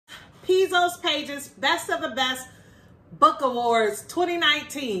Pizzo's Pages Best of the Best Book Awards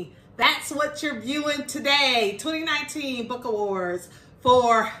 2019. That's what you're viewing today. 2019 Book Awards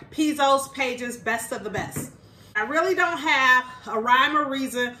for Pizzo's Pages Best of the Best. I really don't have a rhyme or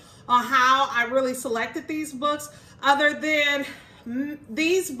reason on how I really selected these books, other than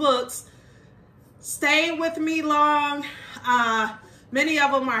these books stay with me long. Many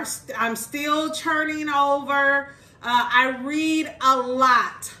of them I'm still churning over. I read a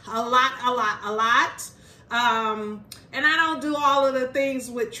lot. And I don't do all of the things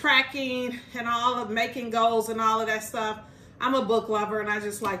with tracking and all of making goals and all of that stuff. I'm a book lover and I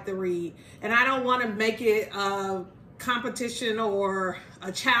just like to read. And I don't want to make it a competition or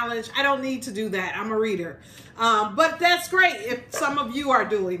a challenge. I don't need to do that. I'm a reader. But that's great if some of you are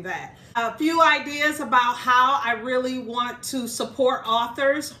doing that. A few ideas about how I really want to support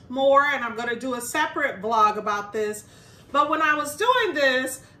authors more, and I'm going to do a separate vlog about this. But when I was doing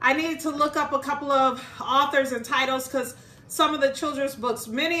this, I needed to look up a couple of authors and titles, because some of the children's books,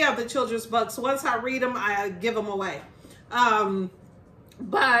 many of the children's books, once I read them, I give them away.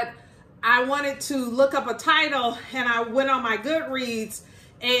 But I wanted to look up a title, and I went on my Goodreads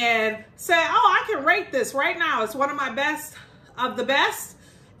and said, oh, I can rate this right now. It's one of my best of the best,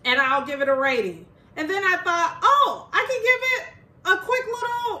 and I'll give it a rating. And then I thought, oh, I can give it a quick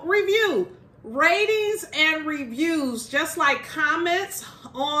little review. Ratings and reviews, just like comments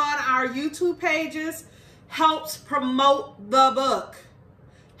on our YouTube pages, helps promote the book,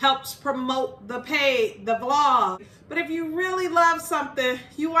 helps promote the page, the vlog. But if you really love something,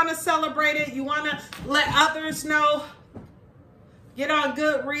 you want to celebrate it, you want to let others know, get on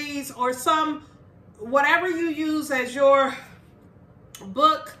Goodreads or whatever you use as your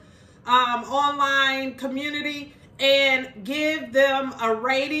book online community, and give them a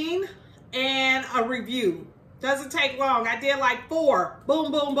rating and a review. Doesn't take long. I did like 4,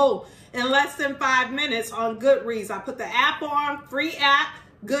 boom, boom, boom, in less than 5 minutes on Goodreads. I put the app on, free app,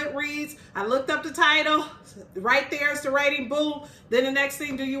 Goodreads. I looked up the title, right there's the rating, boom. Then the next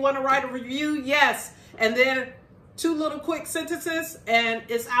thing, do you want to write a review? Yes. And then 2 little quick sentences, and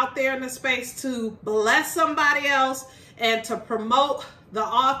it's out there in the space to bless somebody else and to promote the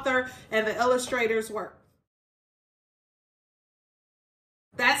author and the illustrator's work.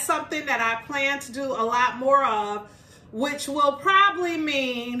 That's something that I plan to do a lot more of, which will probably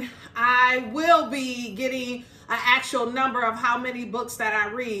mean I will be getting an actual number of how many books that I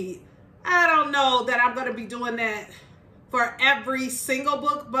read. I don't know that I'm going to be doing that for every single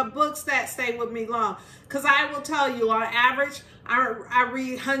book, but books that stay with me long. Because I will tell you, on average, I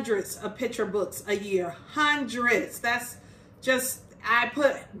read hundreds of picture books a year. Hundreds. That's just, I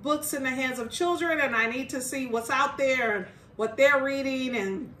put books in the hands of children, and I need to see what's out there and what they're reading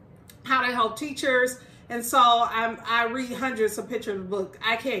and how to help teachers. And so I read hundreds of picture books.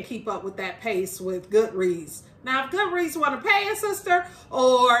 I can't keep up with that pace with Goodreads. Now, if Goodreads want to pay a sister,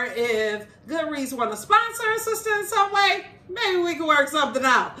 or if Goodreads want to sponsor a sister in some way, maybe we can work something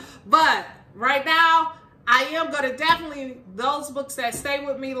out. But right now, I am going to definitely, those books that stay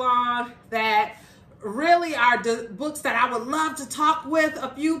with me long, that really are the books that I would love to talk with a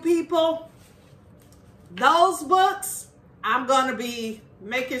few people, those books I'm going to be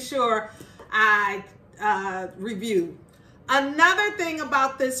making sure I review. Another thing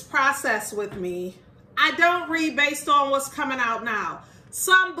about this process with me, I don't read based on what's coming out now.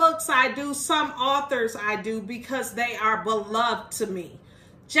 Some books I do, some authors I do, because they are beloved to me.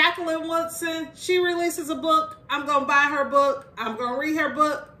 Jacqueline Woodson, she releases a book, I'm going to buy her book, I'm going to read her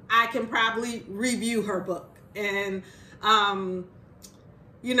book, I can probably review her book. And,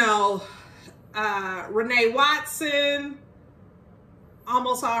 you know, Renee Watson,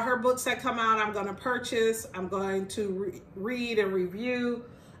 almost all her books that come out, I'm going to purchase. I'm going to read and review.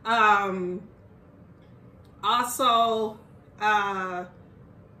 Also, I'm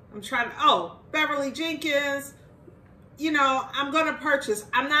trying to, Beverly Jenkins, you know, I'm going to purchase.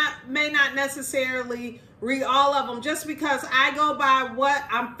 May not necessarily read all of them, just because I go by what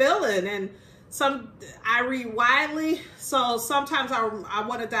I'm feeling. And I read widely. So sometimes I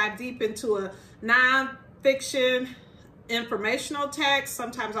want to dive deep into a nonfiction informational text.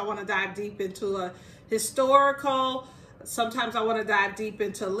 Sometimes I want to dive deep into a historical. Sometimes I want to dive deep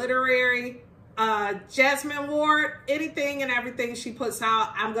into literary. Jasmine Ward, anything and everything she puts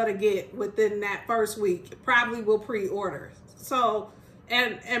out, I'm going to get within that first week. Probably will pre-order. So,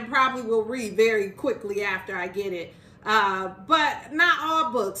 and probably will read very quickly after I get it. But not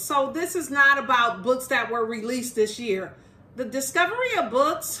all books. So this is not about books that were released this year. The discovery of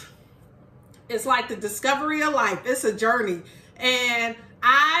books is like the discovery of life. It's a journey. And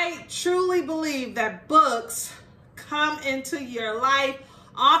I truly believe that books come into your life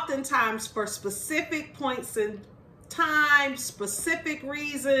oftentimes for specific points in time, specific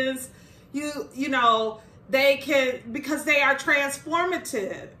reasons. You know, they can, because they are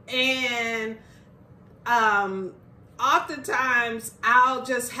transformative. And oftentimes I'll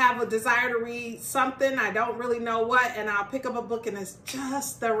just have a desire to read something, I don't really know what, and I'll pick up a book and it's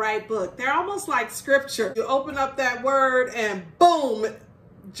just the right book. They're almost like scripture. You open up that word and boom,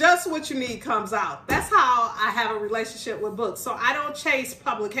 just what you need comes out. That's how I have a relationship with books. So I don't chase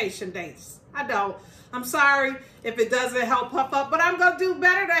publication dates. I don't. I'm sorry if it doesn't help pop up, but I'm going to do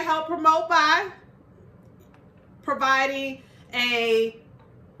better to help promote by providing a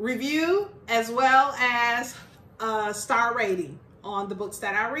review as well as a star rating on the books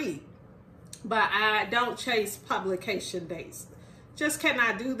that I read. But I don't chase publication dates. Just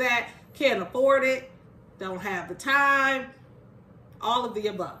cannot do that. Can't afford it. Don't have the time. All of the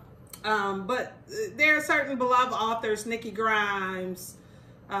above. But there are certain beloved authors, Nikki Grimes.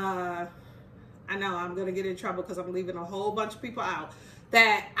 I know I'm going to get in trouble because I'm leaving a whole bunch of people out,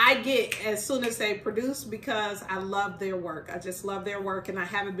 that I get as soon as they produce because I love their work. I just love their work and I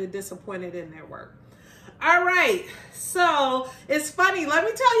haven't been disappointed in their work. All right. So it's funny. Let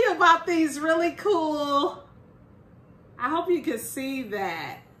me tell you about these really cool, I hope you can see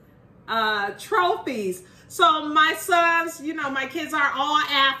that, trophies. So my sons, you know, my kids are all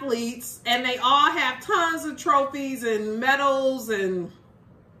athletes and they all have tons of trophies and medals and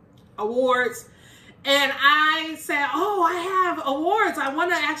awards. And I said, oh, I have awards. I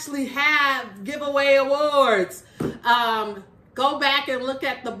want to actually have giveaway awards. Go back and look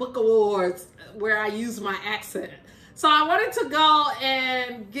at the book awards where I use my accent. So I wanted to go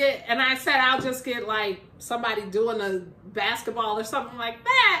and get, and I said, I'll just get like somebody doing a basketball or something like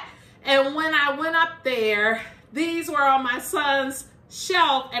that. And when I went up there, these were on my son's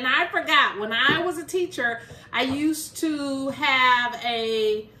shelf. And I forgot, when I was a teacher, I used to have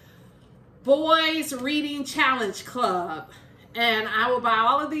a boys reading challenge club. And I would buy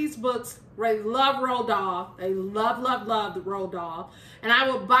all of these books. They love Roald Dahl. They love the Roald Dahl. And I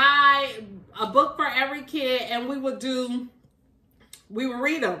would buy a book for every kid and we would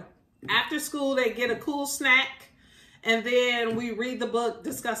read them. After school, they get a cool snack. And then we read the book,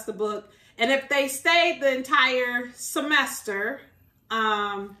 discuss the book. And if they stayed the entire semester,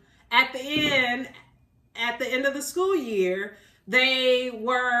 at the end of the school year, they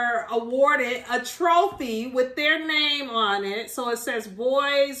were awarded a trophy with their name on it. So it says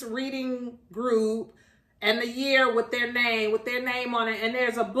Boys Reading Group and the year with their name on it. And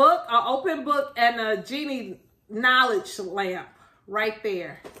there's a book, an open book, and a genie knowledge lamp right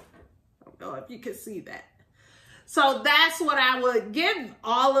there. I don't know if you can see that. So that's what I would give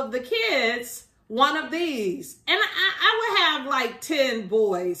all of the kids, one of these. And I would have like 10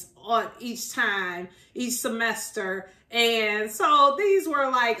 boys on each time, each semester. And so these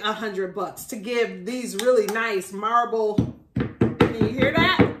were like $100 to give these really nice marble, can you hear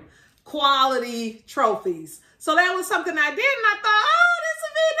that? Quality trophies. So that was something I did, and I thought, oh, this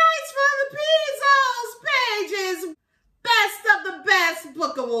would be nice for the Bezos pages. Best of the Best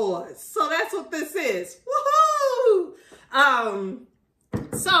Book Awards. So that's what this is. Woohoo!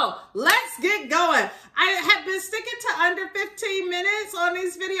 So let's get going. I have been sticking to under 15 minutes on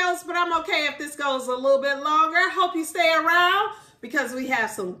these videos, but I'm okay if this goes a little bit longer. Hope you stay around because we have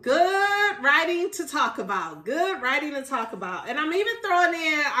some good writing to talk about. And I'm even throwing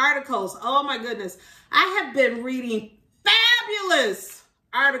in articles. Oh my goodness. I have been reading fabulous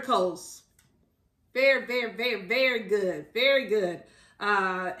articles. Very, very, very, very good. Very good.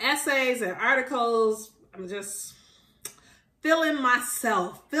 Essays and articles. I'm just feeling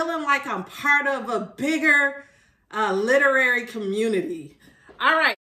myself, feeling like I'm part of a bigger literary community. All right.